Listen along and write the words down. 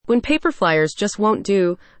When paper flyers just won't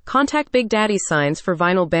do, contact Big Daddy Signs for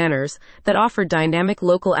vinyl banners that offer dynamic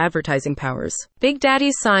local advertising powers. Big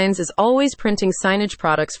Daddy Signs is always printing signage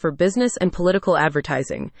products for business and political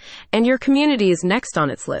advertising, and your community is next on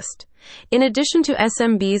its list. In addition to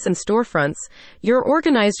SMBs and storefronts, your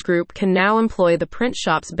organized group can now employ the Print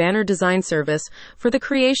Shop's banner design service for the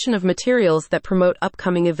creation of materials that promote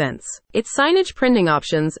upcoming events. Its signage printing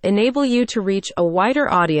options enable you to reach a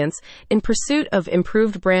wider audience in pursuit of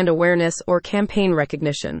improved brand awareness or campaign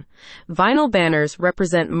recognition. Vinyl banners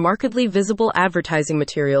represent markedly visible advertising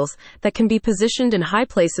materials that can be positioned in high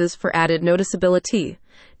places for added noticeability.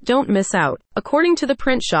 Don't miss out. According to the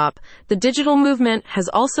Print Shop, the digital movement has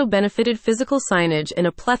also benefited physical signage in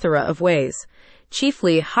a plethora of ways.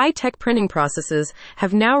 Chiefly, high-tech printing processes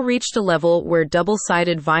have now reached a level where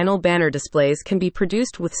double-sided vinyl banner displays can be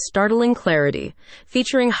produced with startling clarity,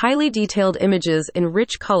 featuring highly detailed images in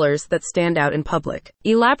rich colors that stand out in public.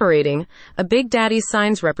 Elaborating, a Big Daddy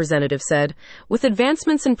Signs representative said, "With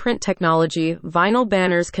advancements in print technology, vinyl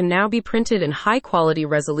banners can now be printed in high-quality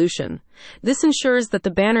resolution. This ensures that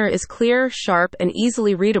the banner is clear, sharp, and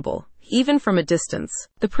easily readable, even from a distance."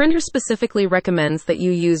 The printer specifically recommends that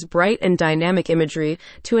you use bright and dynamic imagery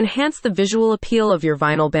to enhance the visual appeal of your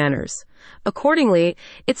vinyl banners. Accordingly,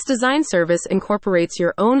 its design service incorporates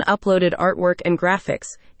your own uploaded artwork and graphics,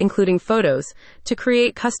 including photos, to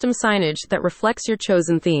create custom signage that reflects your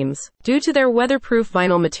chosen themes. Due to their weatherproof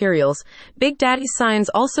vinyl materials, Big Daddy Signs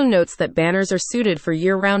also notes that banners are suited for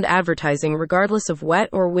year-round advertising regardless of wet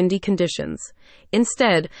or windy conditions.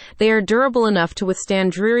 Instead, they are durable enough to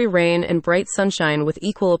withstand dreary rain and bright sunshine with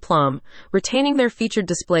equal aplomb, retaining their featured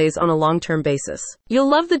displays on a long-term basis. You'll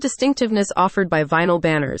love the distinctiveness offered by vinyl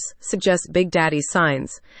banners, suggests Big Daddy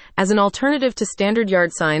Signs. As an alternative to standard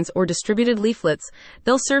yard signs or distributed leaflets,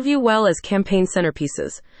 they'll serve you well as campaign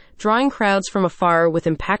centerpieces, drawing crowds from afar with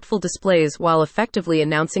impactful displays while effectively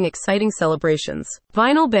announcing exciting celebrations.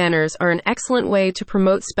 Vinyl banners are an excellent way to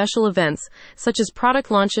promote special events, such as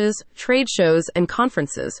product launches, trade shows, and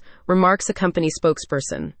conferences, remarks a company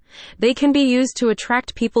spokesperson. They can be used to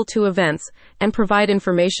attract people to events and provide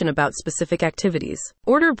information about specific activities.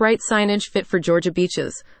 Order bright signage fit for Georgia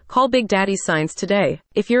beaches. Call Big Daddy Signs today.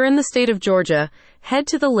 If you're in the state of Georgia, head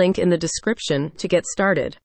to the link in the description to get started.